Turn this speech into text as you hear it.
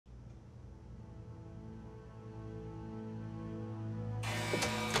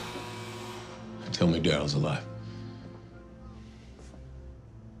Tell me Daryl's alive.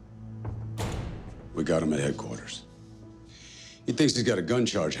 We got him at headquarters. He thinks he's got a gun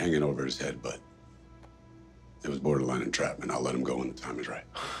charge hanging over his head, but it was borderline entrapment. I'll let him go when the time is right.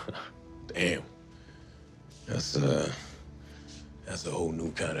 Damn. That's a whole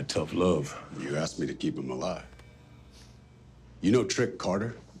new kind of tough love. You asked me to keep him alive. You know Trick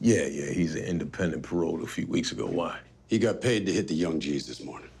Carter? Yeah, he's an independent paroled a few weeks ago. Why? He got paid to hit the young G's this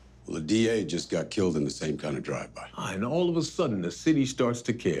morning. Well, the DA just got killed in the same kind of drive-by. And all of a sudden, the city starts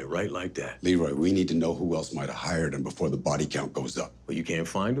to care, right like that. Leroy, we need to know who else might have hired him before the body count goes up. Well, you can't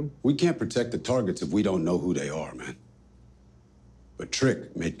find him? We can't protect the targets if we don't know who they are, man. But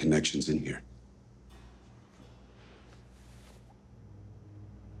Trick made connections in here.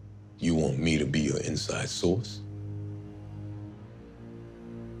 You want me to be your inside source?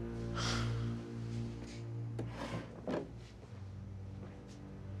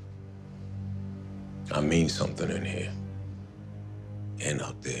 I mean something in here and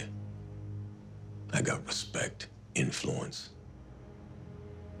out there. I got respect, influence.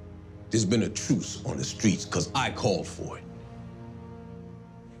 There's been a truce on the streets because I called for it.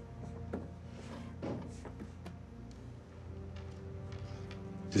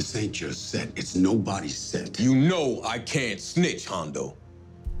 This ain't your set. It's nobody's set. You know I can't snitch, Hondo.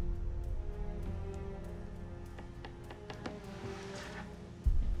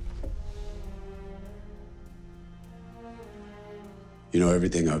 You know,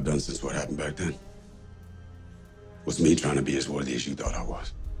 everything I've done since what happened back then was me trying to be as worthy as you thought I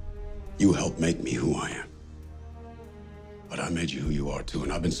was. You helped make me who I am. But I made you who you are, too,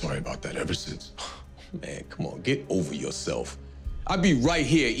 and I've been sorry about that ever since. Man, come on, get over yourself. I'd be right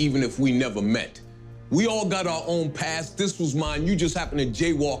here even if we never met. We all got our own past. This was mine. You just happened to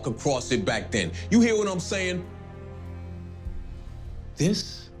jaywalk across it back then. You hear what I'm saying?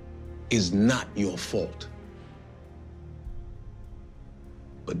 This is not your fault.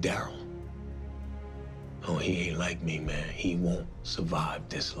 But Daryl, oh, he ain't like me, man. He won't survive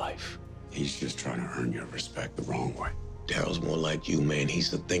this life. He's just trying to earn your respect the wrong way. Daryl's more like you, man.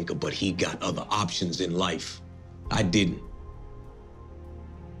 He's a thinker, but he got other options in life. I didn't.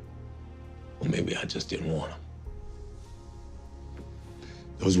 Or maybe I just didn't want him.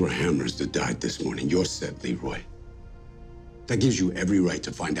 Those were hammers that died this morning. You're set, Leroy. That gives you every right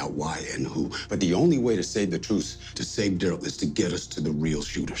to find out why and who. But the only way to save the truce, to save Daryl, is to get us to the real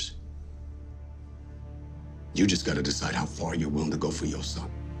shooters. You just got to decide how far you're willing to go for your son.